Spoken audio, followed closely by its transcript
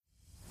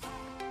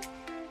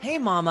Hey,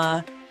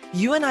 Mama.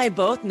 You and I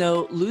both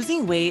know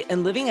losing weight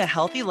and living a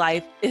healthy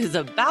life is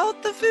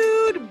about the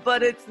food,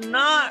 but it's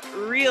not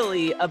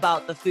really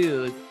about the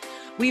food.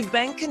 We've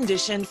been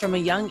conditioned from a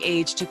young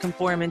age to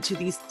conform into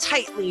these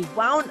tightly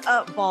wound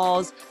up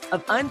balls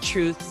of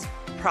untruths,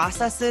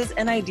 processes,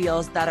 and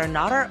ideals that are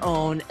not our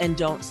own and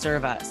don't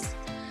serve us,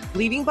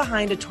 leaving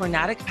behind a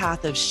tornadic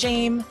path of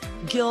shame,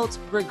 guilt,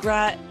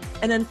 regret,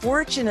 and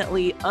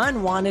unfortunately,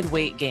 unwanted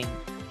weight gain.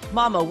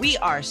 Mama, we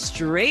are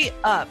straight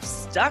up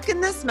stuck in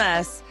this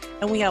mess,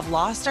 and we have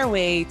lost our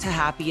way to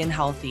happy and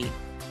healthy.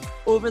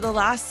 Over the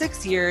last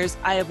 6 years,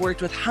 I have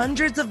worked with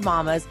hundreds of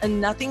mamas, and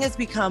nothing has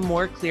become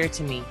more clear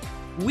to me.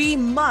 We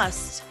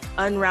must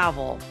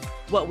unravel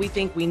what we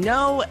think we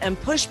know and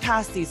push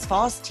past these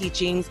false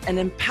teachings and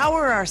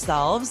empower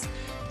ourselves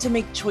to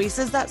make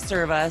choices that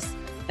serve us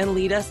and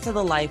lead us to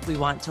the life we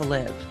want to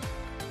live.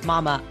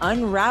 Mama,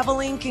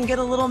 unraveling can get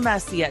a little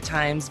messy at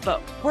times,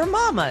 but we're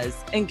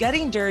mamas, and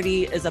getting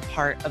dirty is a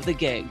part of the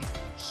gig.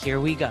 Here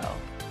we go.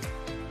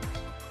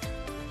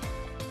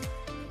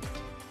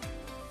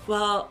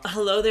 Well,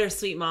 hello there,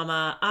 sweet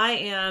mama. I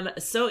am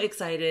so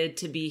excited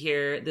to be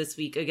here this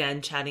week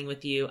again, chatting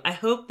with you. I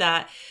hope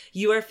that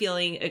you are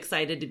feeling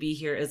excited to be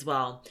here as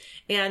well.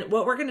 And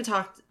what we're going to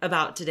talk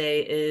about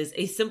today is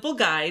a simple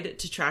guide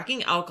to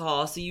tracking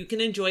alcohol so you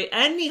can enjoy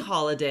any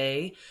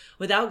holiday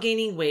without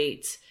gaining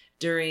weight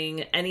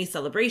during any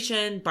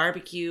celebration,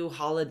 barbecue,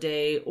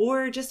 holiday,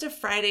 or just a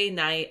Friday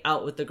night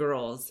out with the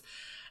girls.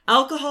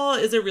 Alcohol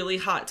is a really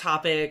hot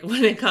topic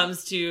when it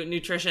comes to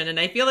nutrition, and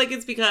I feel like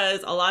it's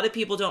because a lot of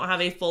people don't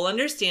have a full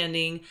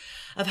understanding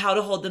of how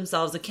to hold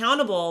themselves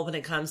accountable when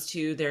it comes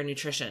to their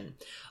nutrition.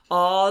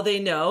 All they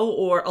know,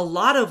 or a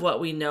lot of what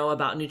we know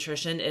about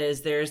nutrition,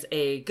 is there's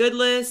a good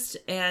list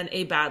and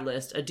a bad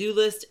list, a do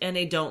list and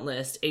a don't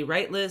list, a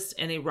right list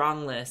and a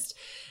wrong list.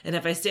 And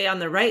if I stay on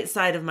the right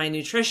side of my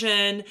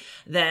nutrition,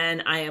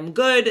 then I am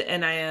good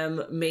and I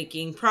am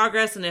making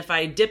progress. And if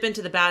I dip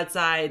into the bad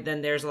side,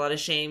 then there's a lot of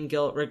shame,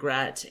 guilt,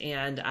 regret,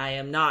 and I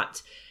am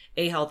not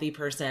a healthy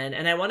person.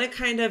 And I want to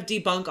kind of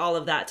debunk all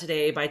of that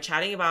today by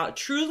chatting about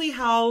truly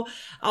how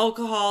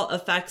alcohol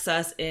affects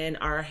us in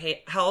our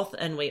health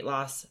and weight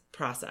loss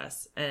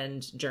process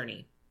and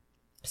journey.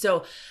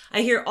 So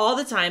I hear all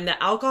the time that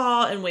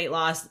alcohol and weight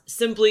loss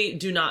simply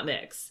do not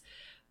mix.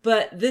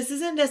 But this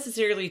isn't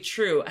necessarily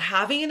true.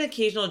 Having an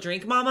occasional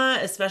drink, mama,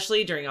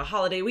 especially during a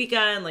holiday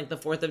weekend like the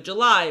 4th of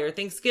July or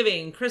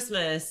Thanksgiving,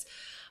 Christmas,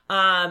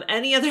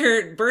 any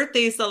other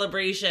birthday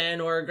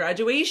celebration or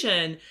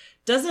graduation,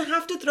 doesn't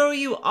have to throw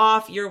you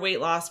off your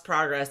weight loss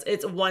progress.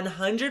 It's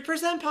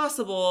 100%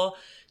 possible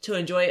to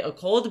enjoy a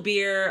cold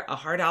beer, a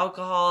hard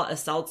alcohol, a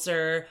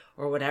seltzer,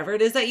 or whatever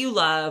it is that you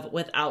love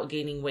without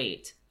gaining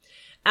weight.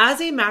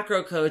 As a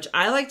macro coach,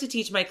 I like to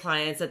teach my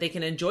clients that they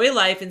can enjoy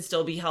life and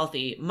still be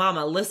healthy.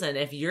 Mama, listen,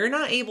 if you're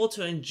not able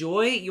to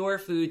enjoy your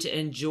food, to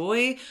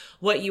enjoy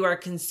what you are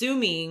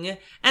consuming,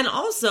 and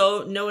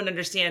also know and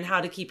understand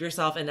how to keep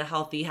yourself in a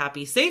healthy,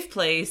 happy, safe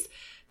place,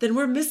 then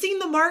we're missing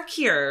the mark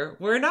here.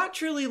 We're not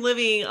truly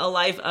living a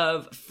life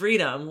of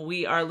freedom.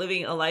 We are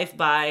living a life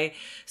by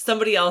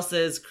somebody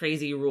else's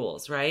crazy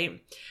rules,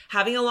 right?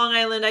 Having a Long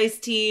Island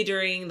iced tea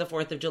during the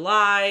 4th of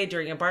July,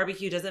 during a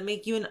barbecue, doesn't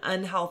make you an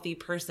unhealthy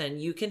person.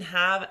 You can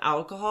have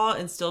alcohol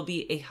and still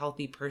be a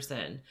healthy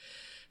person,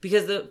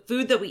 because the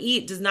food that we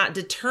eat does not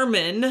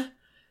determine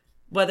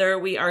whether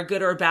we are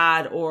good or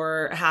bad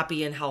or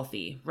happy and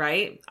healthy,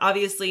 right?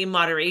 Obviously,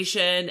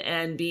 moderation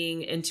and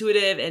being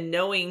intuitive and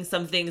knowing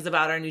some things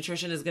about our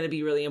nutrition is going to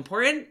be really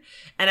important.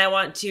 And I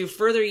want to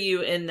further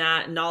you in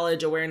that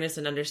knowledge, awareness,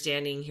 and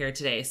understanding here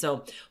today.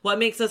 So what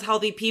makes us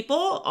healthy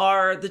people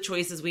are the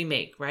choices we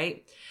make,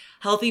 right?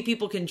 Healthy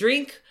people can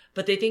drink,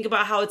 but they think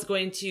about how it's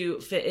going to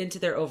fit into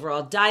their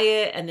overall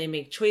diet, and they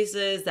make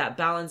choices that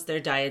balance their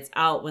diets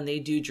out when they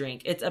do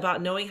drink. It's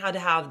about knowing how to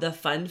have the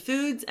fun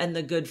foods and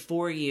the good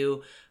for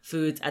you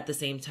foods at the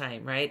same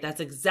time, right? That's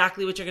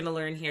exactly what you're going to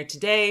learn here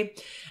today.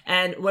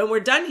 And when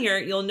we're done here,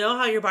 you'll know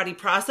how your body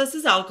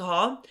processes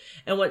alcohol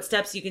and what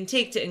steps you can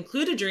take to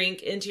include a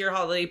drink into your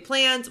holiday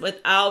plans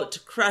without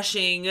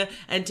crushing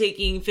and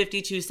taking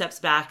 52 steps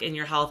back in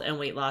your health and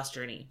weight loss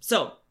journey.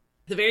 So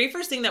the very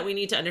first thing that we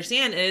need to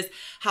understand is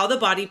how the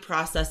body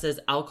processes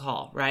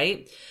alcohol,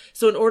 right?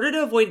 So in order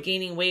to avoid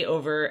gaining weight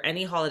over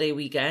any holiday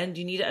weekend,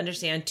 you need to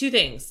understand two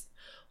things.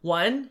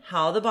 One,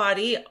 how the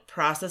body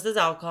processes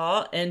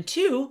alcohol, and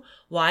two,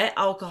 why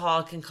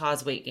alcohol can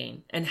cause weight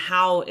gain and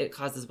how it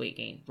causes weight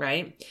gain,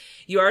 right?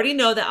 You already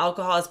know that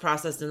alcohol is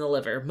processed in the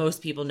liver.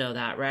 Most people know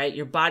that, right?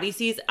 Your body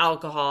sees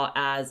alcohol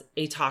as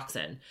a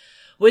toxin,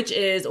 which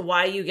is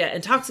why you get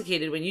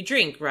intoxicated when you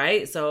drink,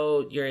 right?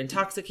 So you're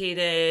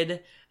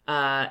intoxicated.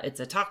 It's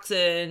a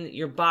toxin.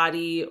 Your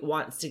body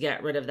wants to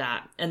get rid of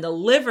that. And the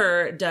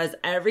liver does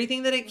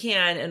everything that it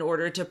can in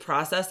order to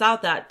process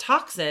out that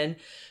toxin.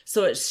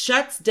 So it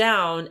shuts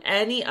down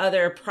any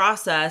other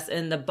process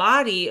in the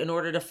body in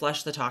order to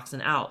flush the toxin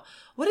out.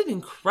 What an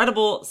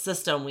incredible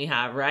system we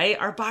have, right?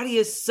 Our body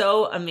is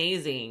so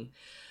amazing.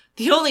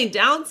 The only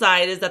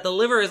downside is that the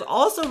liver is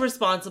also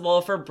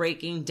responsible for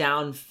breaking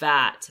down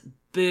fat.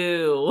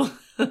 Boo.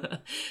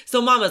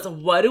 So mamas,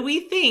 what do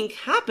we think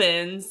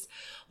happens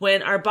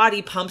when our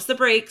body pumps the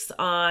brakes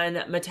on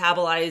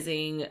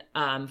metabolizing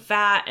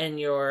fat and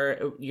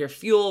your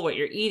fuel, what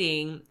you're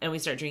eating, and we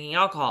start drinking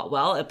alcohol?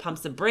 Well, it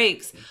pumps the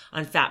brakes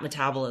on fat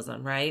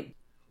metabolism, right?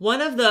 One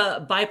of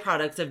the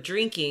byproducts of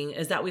drinking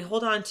is that we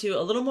hold on to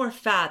a little more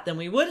fat than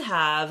we would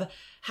have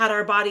had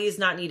our bodies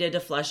not needed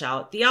to flush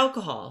out the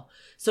alcohol.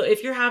 So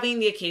if you're having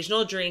the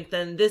occasional drink,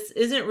 then this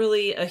isn't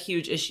really a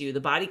huge issue. The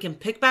body can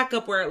pick back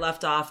up where it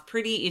left off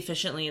pretty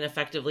efficiently and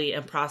effectively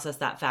and process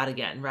that fat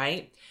again,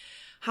 right?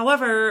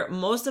 However,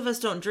 most of us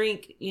don't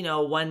drink,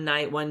 one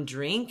night, one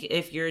drink.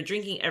 If you're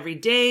drinking every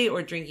day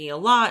or drinking a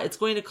lot, it's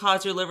going to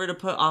cause your liver to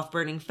put off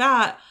burning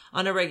fat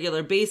on a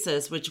regular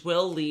basis, which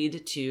will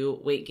lead to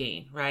weight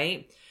gain,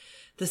 right?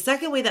 The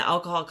second way that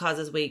alcohol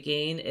causes weight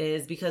gain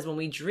is because when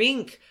we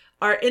drink,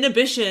 our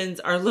inhibitions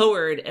are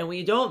lowered and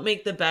we don't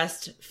make the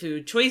best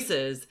food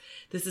choices.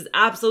 This is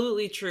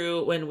absolutely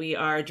true when we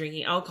are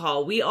drinking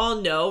alcohol. We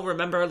all know,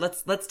 remember,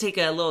 let's take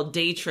a little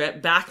day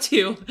trip back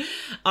to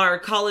our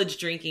college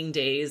drinking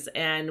days.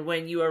 And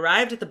when you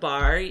arrived at the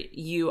bar,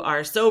 you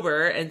are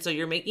sober. And so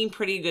you're making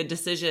pretty good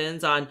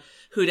decisions on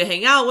who to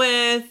hang out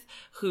with,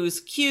 who's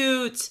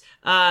cute,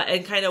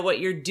 and kind of what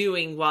you're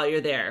doing while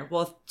you're there.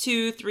 Well,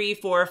 2, 3,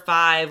 4,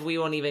 5, we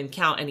won't even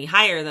count any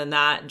higher than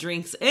that,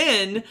 drinks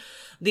in,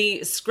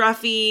 the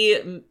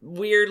scruffy,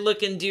 weird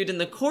looking dude in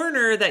the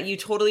corner that you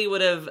totally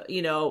would have,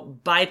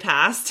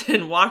 bypassed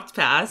and walked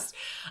past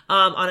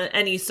on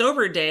any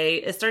sober day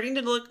is starting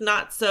to look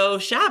not so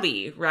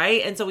shabby,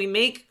 right? And so we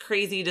make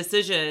crazy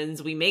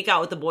decisions. We make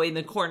out with the boy in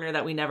the corner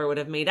that we never would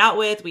have made out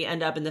with. We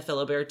end up in the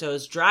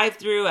Filiberto's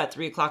drive-thru at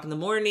 3:00 in the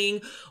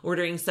morning,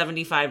 ordering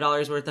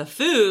 $75 worth of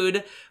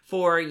food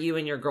for you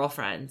and your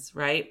girlfriends,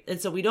 right?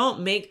 And so we don't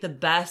make the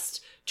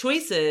best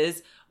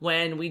choices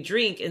when we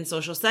drink in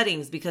social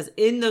settings, because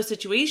in those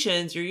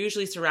situations, you're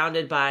usually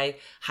surrounded by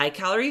high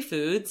calorie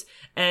foods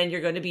and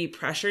you're going to be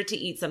pressured to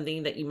eat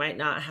something that you might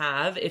not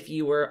have if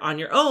you were on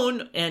your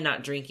own and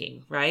not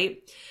drinking, right?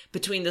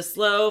 Between the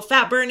slow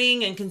fat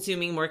burning and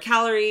consuming more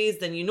calories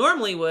than you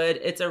normally would,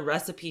 it's a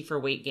recipe for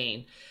weight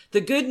gain.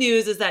 The good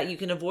news is that you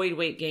can avoid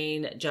weight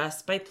gain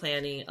just by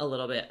planning a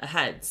little bit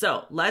ahead.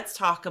 So let's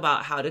talk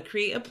about how to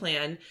create a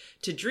plan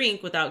to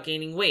drink without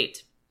gaining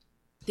weight.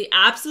 The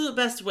absolute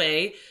best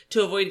way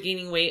to avoid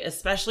gaining weight,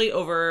 especially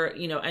over,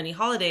 any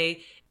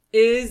holiday,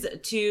 is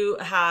to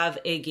have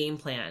a game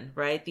plan,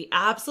 right? The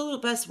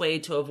absolute best way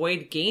to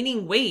avoid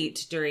gaining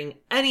weight during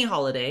any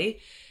holiday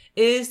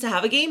is to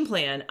have a game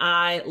plan.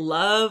 I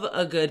love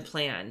a good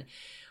plan.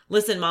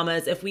 Listen,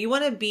 mamas, if we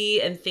want to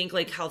be and think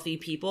like healthy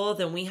people,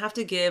 then we have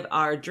to give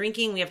our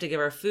drinking, we have to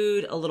give our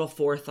food a little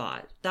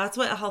forethought. That's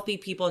what healthy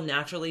people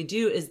naturally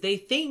do, is they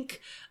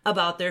think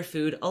about their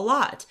food a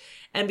lot.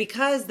 And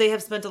because they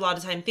have spent a lot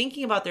of time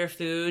thinking about their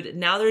food,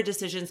 now their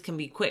decisions can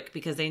be quick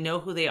because they know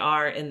who they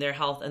are in their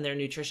health and their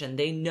nutrition.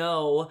 They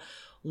know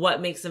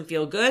what makes them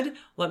feel good,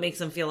 what makes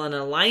them feel in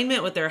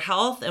alignment with their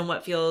health, and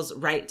what feels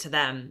right to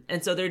them.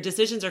 And so their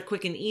decisions are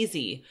quick and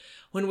easy.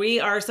 When we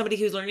are somebody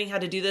who's learning how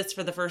to do this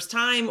for the first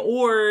time,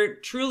 or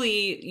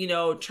truly,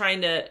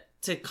 trying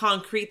to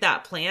concrete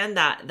that plan,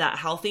 that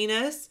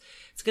healthiness,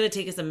 it's going to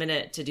take us a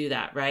minute to do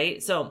that,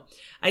 right? So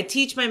I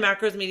teach my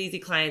Macros Made Easy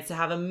clients to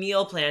have a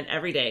meal plan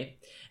every day.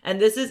 And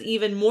this is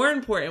even more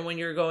important when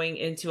you're going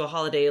into a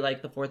holiday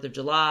like the 4th of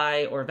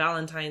July or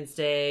Valentine's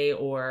Day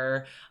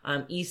or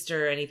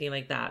Easter, anything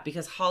like that,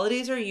 because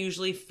holidays are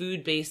usually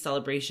food-based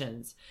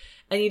celebrations.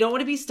 And you don't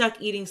want to be stuck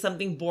eating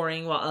something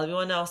boring while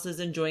everyone else is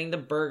enjoying the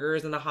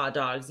burgers and the hot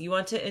dogs. You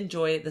want to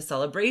enjoy the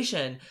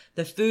celebration,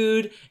 the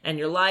food and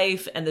your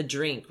life and the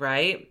drink,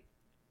 right?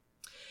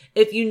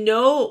 If you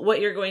know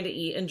what you're going to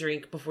eat and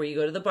drink before you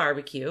go to the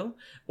barbecue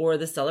or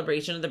the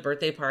celebration of the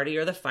birthday party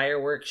or the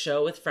fireworks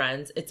show with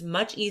friends, it's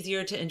much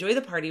easier to enjoy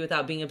the party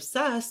without being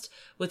obsessed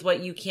with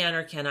what you can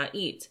or cannot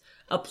eat.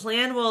 A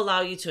plan will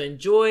allow you to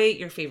enjoy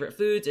your favorite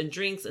foods and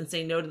drinks and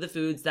say no to the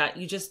foods that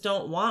you just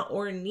don't want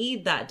or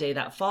need that day,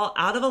 that fall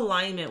out of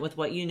alignment with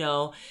what you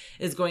know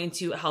is going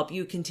to help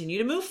you continue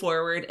to move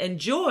forward,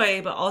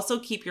 enjoy, but also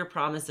keep your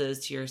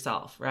promises to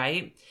yourself,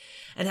 right?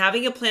 And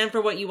having a plan for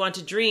what you want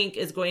to drink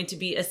is going to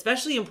be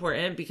especially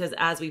important because,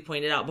 as we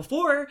pointed out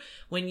before,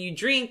 when you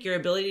drink, your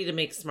ability to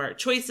make smart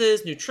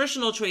choices,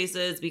 nutritional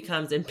choices,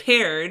 becomes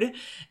impaired.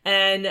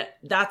 And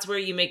that's where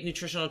you make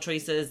nutritional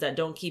choices that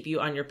don't keep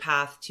you on your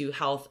path to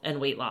health and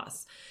weight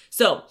loss.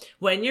 So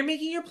when you're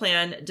making your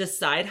plan,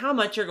 decide how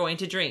much you're going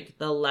to drink.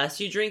 The less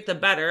you drink, the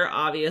better,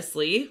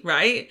 obviously,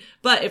 right?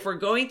 But if we're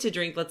going to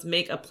drink, let's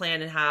make a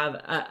plan and have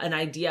an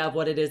idea of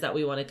what it is that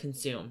we want to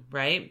consume,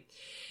 right?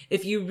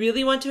 If you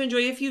really want to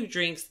enjoy a few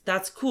drinks,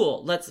 that's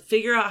cool. Let's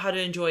figure out how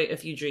to enjoy a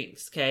few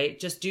drinks, okay?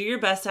 Just do your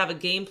best to have a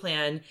game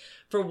plan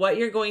for what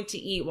you're going to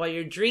eat while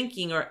you're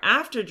drinking or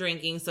after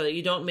drinking so that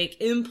you don't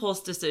make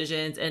impulse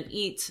decisions and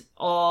eat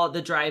all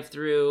the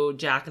drive-through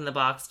Jack in the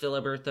Box,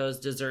 Filiberto's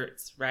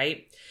desserts,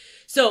 right?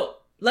 So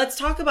let's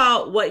talk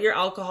about what your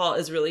alcohol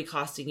is really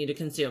costing you to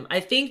consume. I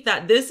think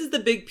that this is the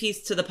big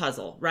piece to the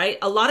puzzle, right?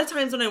 A lot of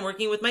times when I'm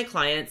working with my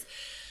clients,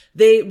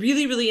 they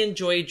really, really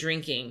enjoy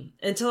drinking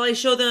until I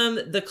show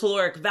them the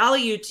caloric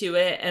value to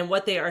it and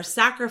what they are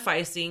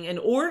sacrificing in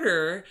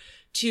order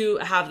to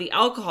have the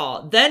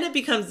alcohol. Then it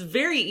becomes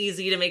very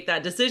easy to make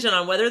that decision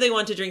on whether they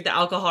want to drink the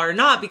alcohol or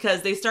not,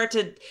 because they start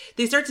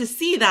to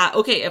see that,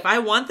 okay, if I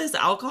want this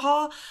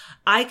alcohol,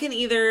 I can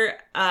either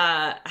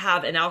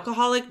have an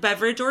alcoholic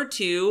beverage or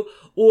two,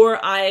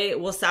 or I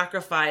will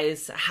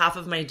sacrifice half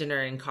of my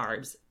dinner in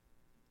carbs.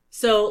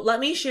 So let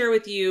me share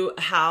with you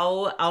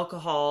how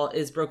alcohol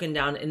is broken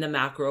down in the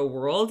macro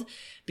world,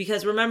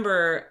 because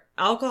remember,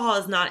 alcohol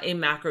is not a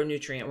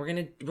macronutrient.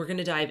 We're going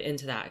to dive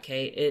into that,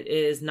 okay? It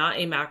is not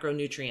a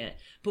macronutrient,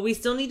 but we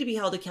still need to be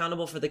held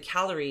accountable for the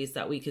calories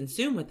that we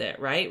consume with it,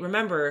 right?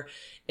 Remember,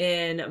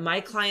 in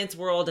my client's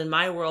world and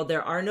my world,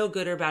 there are no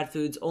good or bad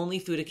foods, only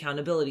food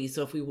accountability.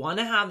 So if we want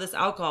to have this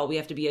alcohol, we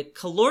have to be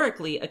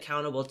calorically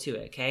accountable to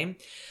it, okay?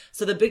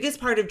 So the biggest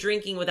part of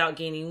drinking without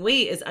gaining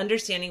weight is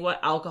understanding what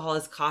alcohol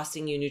is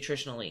costing you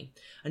nutritionally.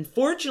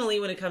 Unfortunately,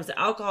 when it comes to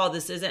alcohol,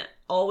 this isn't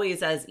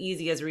always as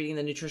easy as reading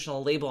the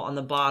nutritional label on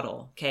the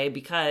bottle, okay?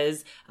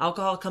 Because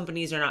alcohol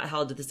companies are not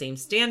held to the same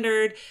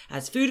standard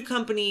as food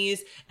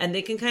companies, and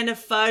they can kind of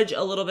fudge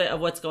a little bit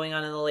of what's going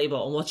on in the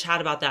label. And we'll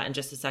chat about that in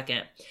just a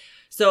second.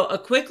 So a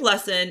quick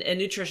lesson in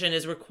nutrition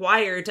is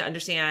required to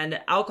understand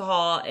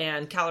alcohol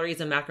and calories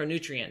and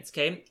macronutrients,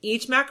 okay?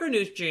 Each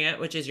macronutrient,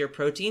 which is your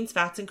proteins,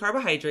 fats, and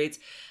carbohydrates,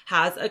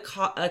 has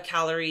a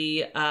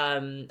calorie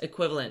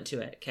equivalent to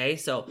it, okay?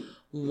 So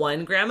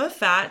 1 gram of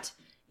fat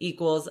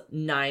equals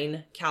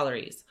 9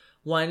 calories.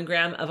 1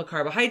 gram of a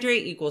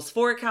carbohydrate equals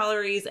 4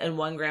 calories, and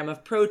 1 gram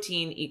of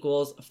protein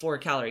equals 4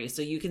 calories.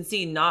 So you can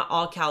see not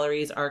all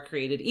calories are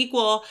created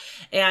equal,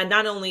 and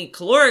not only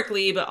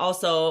calorically, but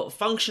also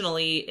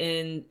functionally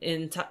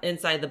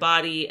inside the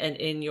body and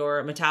in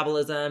your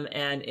metabolism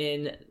and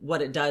in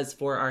what it does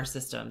for our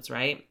systems,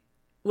 right?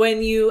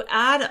 When you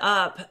add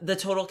up the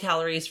total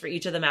calories for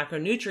each of the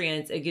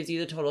macronutrients, it gives you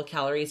the total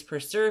calories per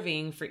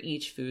serving for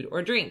each food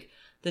or drink.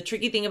 The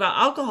tricky thing about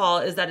alcohol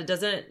is that it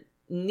doesn't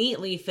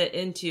neatly fit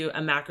into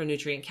a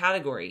macronutrient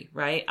category,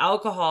 right?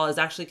 Alcohol is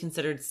actually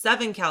considered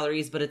 7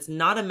 calories, but it's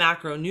not a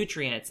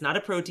macronutrient. It's not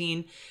a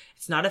protein.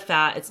 It's not a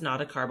fat. It's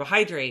not a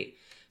carbohydrate.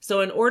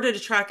 So in order to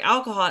track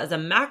alcohol as a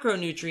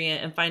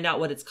macronutrient and find out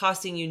what it's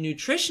costing you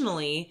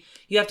nutritionally,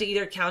 you have to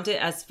either count it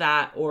as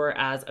fat or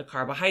as a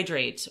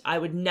carbohydrate. I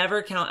would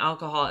never count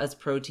alcohol as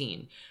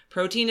protein.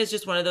 Protein is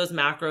just one of those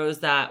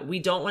macros that we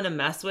don't want to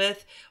mess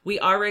with.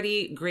 We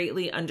already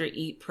greatly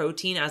undereat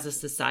protein as a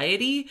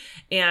society,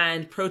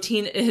 and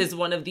protein is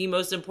one of the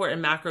most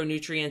important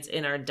macronutrients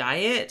in our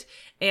diet.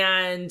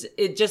 And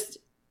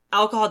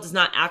alcohol does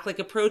not act like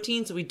a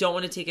protein, so we don't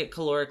want to take it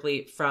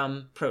calorically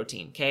from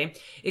protein, okay?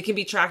 It can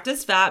be tracked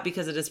as fat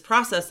because it is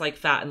processed like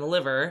fat in the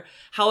liver.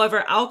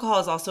 However,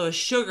 alcohol is also a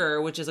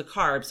sugar, which is a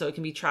carb, so it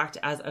can be tracked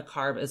as a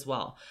carb as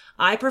well.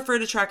 I prefer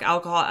to track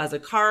alcohol as a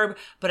carb,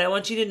 but I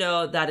want you to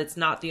know that it's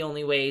not the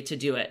only way to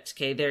do it,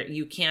 okay?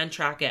 You can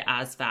track it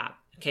as fat,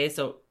 okay?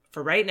 So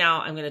for right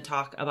now, I'm going to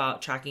talk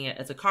about tracking it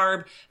as a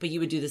carb, but you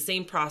would do the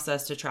same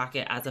process to track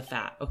it as a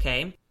fat,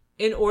 okay?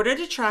 In order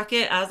to track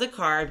it as a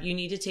carb, you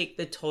need to take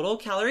the total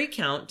calorie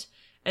count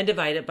and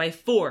divide it by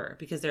 4,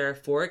 because there are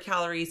 4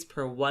 calories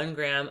per 1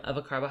 gram of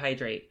a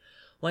carbohydrate.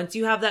 Once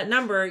you have that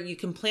number, you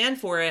can plan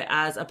for it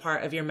as a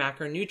part of your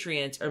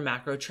macronutrients or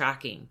macro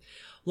tracking.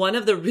 One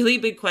of the really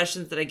big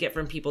questions that I get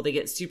from people, they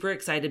get super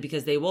excited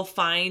because they will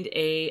find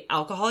a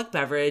alcoholic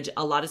beverage,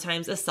 a lot of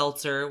times a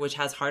seltzer, which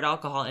has hard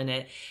alcohol in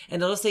it,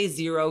 and it'll say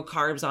 0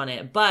 carbs on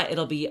it, but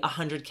it'll be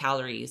 100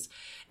 calories.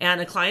 And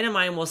a client of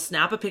mine will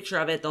snap a picture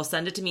of it, they'll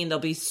send it to me, and they'll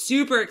be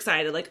super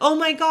excited, like, oh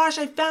my gosh,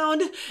 I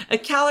found a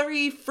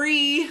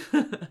calorie-free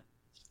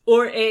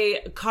or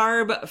a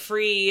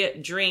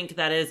carb-free drink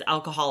that is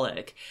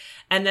alcoholic.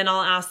 And then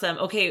I'll ask them,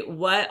 okay,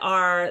 what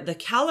are the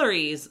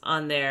calories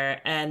on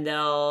there? And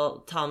they'll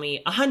tell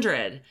me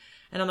 100.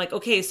 And I'm like,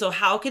 okay, so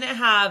how can it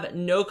have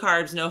no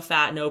carbs, no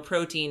fat, no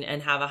protein,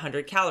 and have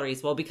 100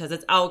 calories? Well, because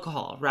it's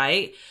alcohol,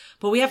 right?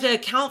 But we have to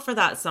account for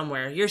that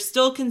somewhere. You're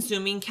still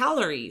consuming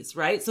calories,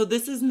 right? So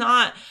this is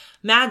not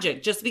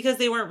magic. Just because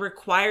they weren't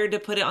required to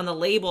put it on the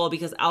label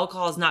because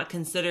alcohol is not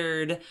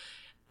considered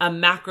a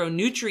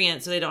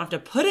macronutrient, so they don't have to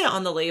put it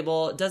on the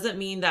label, doesn't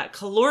mean that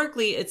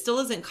calorically it still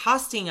isn't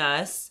costing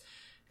us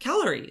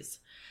calories.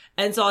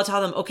 And so I'll tell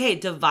them, okay,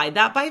 divide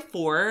that by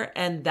 4,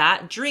 and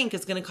that drink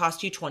is going to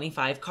cost you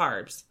 25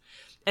 carbs.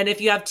 And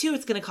if you have 2,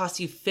 it's going to cost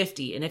you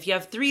 50. And if you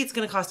have 3, it's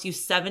going to cost you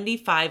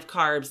 75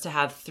 carbs to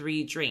have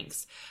 3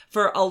 drinks.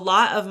 For a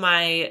lot of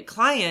my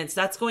clients,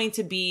 that's going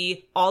to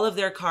be all of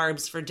their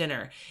carbs for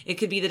dinner. It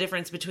could be the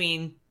difference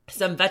between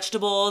some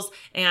vegetables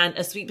and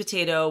a sweet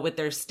potato with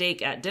their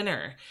steak at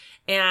dinner.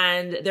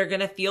 And they're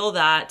going to feel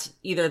that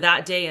either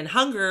that day in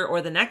hunger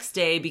or the next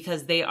day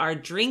because they are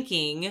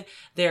drinking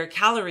their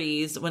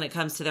calories when it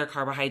comes to their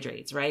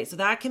carbohydrates, right? So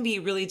that can be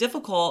really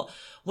difficult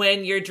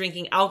when you're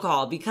drinking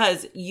alcohol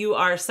because you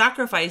are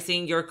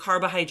sacrificing your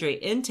carbohydrate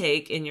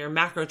intake in your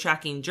macro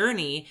tracking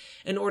journey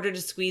in order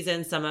to squeeze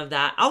in some of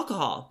that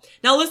alcohol.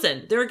 Now,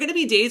 listen, there are going to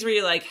be days where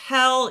you're like,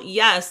 hell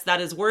yes,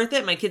 that is worth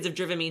it. My kids have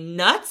driven me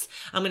nuts.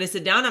 I'm going to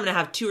sit down. I'm going to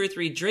have 2 or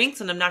 3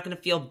 drinks and I'm not going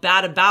to feel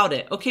bad about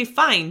it. Okay,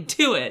 fine,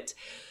 do it.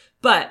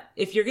 But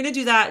if you're going to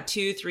do that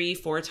 2, 3,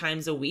 4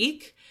 times a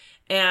week,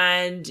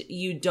 and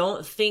you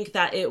don't think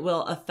that it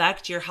will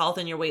affect your health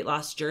and your weight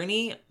loss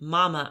journey,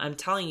 mama, I'm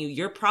telling you,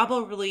 you're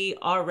probably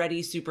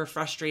already super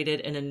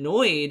frustrated and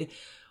annoyed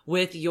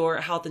with your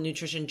health and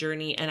nutrition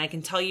journey. And I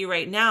can tell you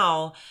right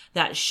now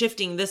that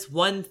shifting this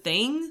one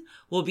thing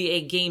will be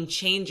a game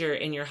changer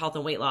in your health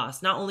and weight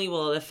loss. Not only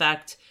will it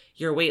affect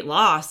your weight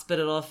loss, but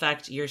it'll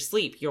affect your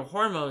sleep, your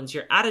hormones,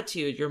 your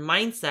attitude, your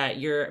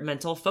mindset, your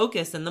mental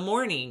focus in the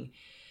morning.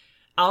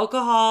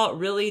 Alcohol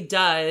really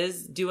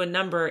does do a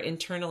number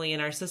internally in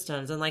our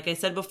systems. And like I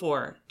said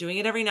before, doing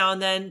it every now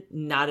and then,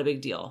 not a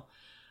big deal.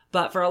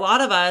 But for a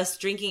lot of us,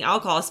 drinking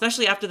alcohol,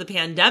 especially after the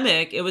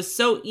pandemic, it was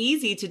so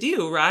easy to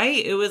do,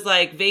 right? It was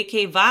like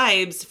vacay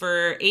vibes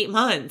for 8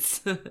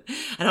 months. I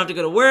don't have to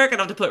go to work. I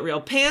don't have to put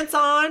real pants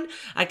on.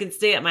 I can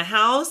stay at my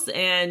house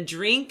and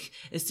drink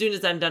as soon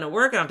as I'm done at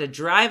work. I don't have to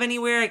drive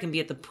anywhere. I can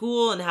be at the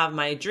pool and have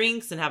my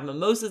drinks and have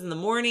mimosas in the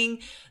morning.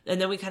 And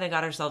then we kind of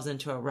got ourselves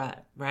into a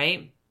rut,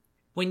 right?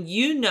 When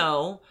you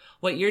know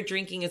what your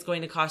drinking is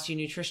going to cost you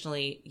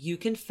nutritionally, you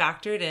can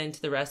factor it into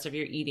the rest of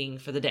your eating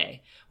for the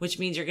day, which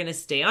means you're going to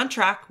stay on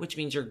track, which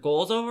means your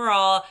goals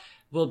overall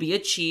will be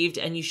achieved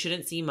and you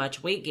shouldn't see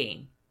much weight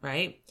gain,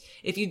 right?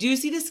 If you do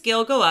see the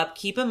scale go up,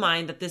 keep in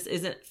mind that this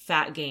isn't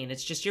fat gain.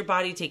 It's just your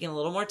body taking a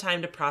little more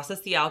time to process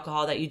the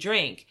alcohol that you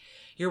drank.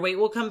 Your weight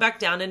will come back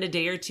down in a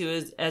day or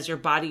two as your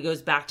body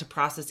goes back to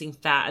processing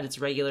fat at its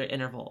regular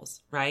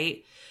intervals,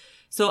 right?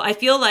 So I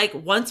feel like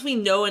once we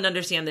know and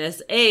understand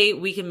this, A,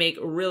 we can make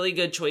really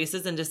good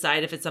choices and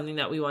decide if it's something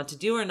that we want to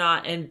do or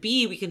not. And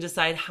B, we can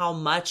decide how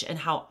much and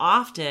how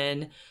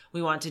often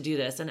we want to do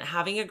this. And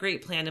having a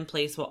great plan in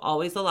place will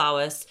always allow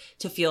us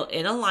to feel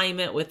in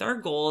alignment with our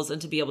goals and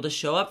to be able to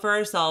show up for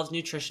ourselves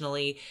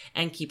nutritionally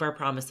and keep our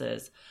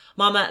promises.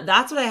 Mama,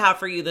 that's what I have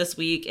for you this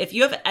week. If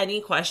you have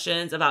any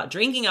questions about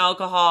drinking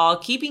alcohol,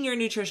 keeping your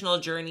nutritional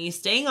journey,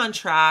 staying on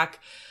track,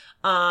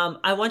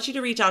 I want you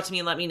to reach out to me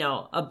and let me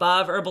know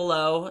above or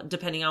below,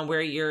 depending on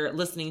where you're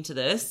listening to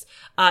this.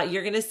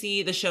 You're going to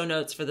see the show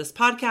notes for this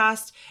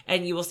podcast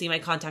and you will see my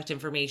contact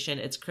information.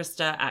 It's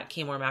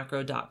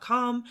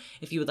Krista@kmoremacro.com.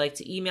 If you would like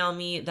to email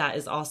me, that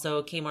is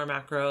also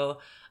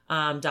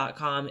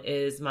kmoremacro.com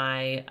is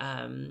my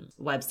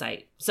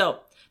website.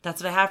 So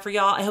that's what I have for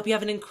y'all. I hope you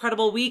have an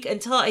incredible week.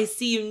 Until I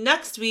see you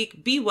next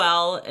week, be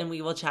well and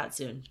we will chat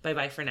soon.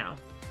 Bye-bye for now.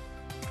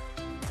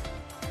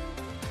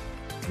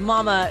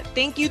 Mama,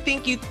 thank you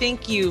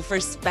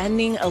for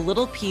spending a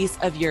little piece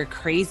of your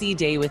crazy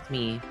day with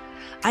me.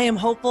 I am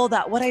hopeful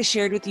that what I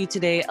shared with you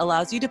today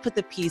allows you to put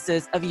the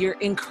pieces of your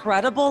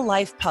incredible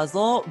life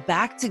puzzle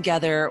back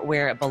together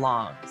where it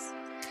belongs.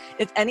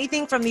 If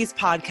anything from these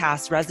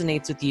podcasts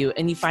resonates with you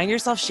and you find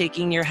yourself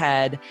shaking your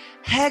head,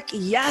 heck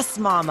yes,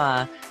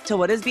 mama, to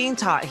what is being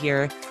taught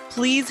here,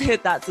 please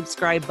hit that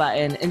subscribe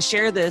button and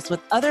share this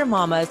with other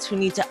mamas who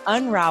need to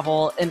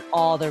unravel in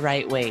all the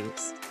right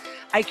ways.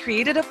 I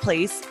created a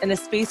place and a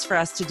space for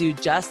us to do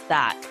just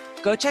that.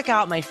 Go check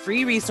out my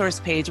free resource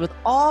page with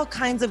all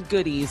kinds of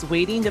goodies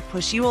waiting to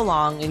push you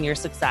along in your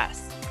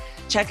success.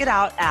 Check it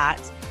out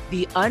at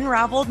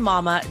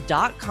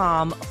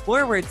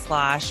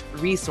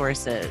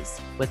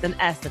theunraveledmama.com/resources with an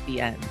S at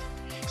the end.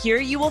 Here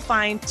you will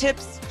find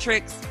tips,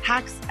 tricks,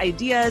 hacks,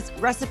 ideas,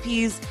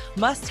 recipes,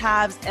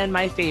 must-haves, and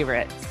my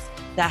favorites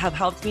that have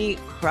helped me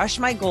crush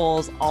my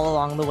goals all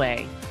along the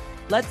way.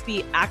 Let's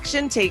be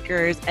action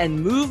takers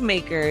and move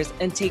makers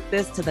and take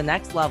this to the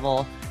next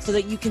level so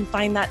that you can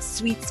find that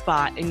sweet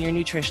spot in your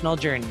nutritional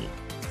journey.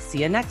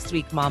 See you next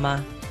week,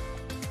 mama.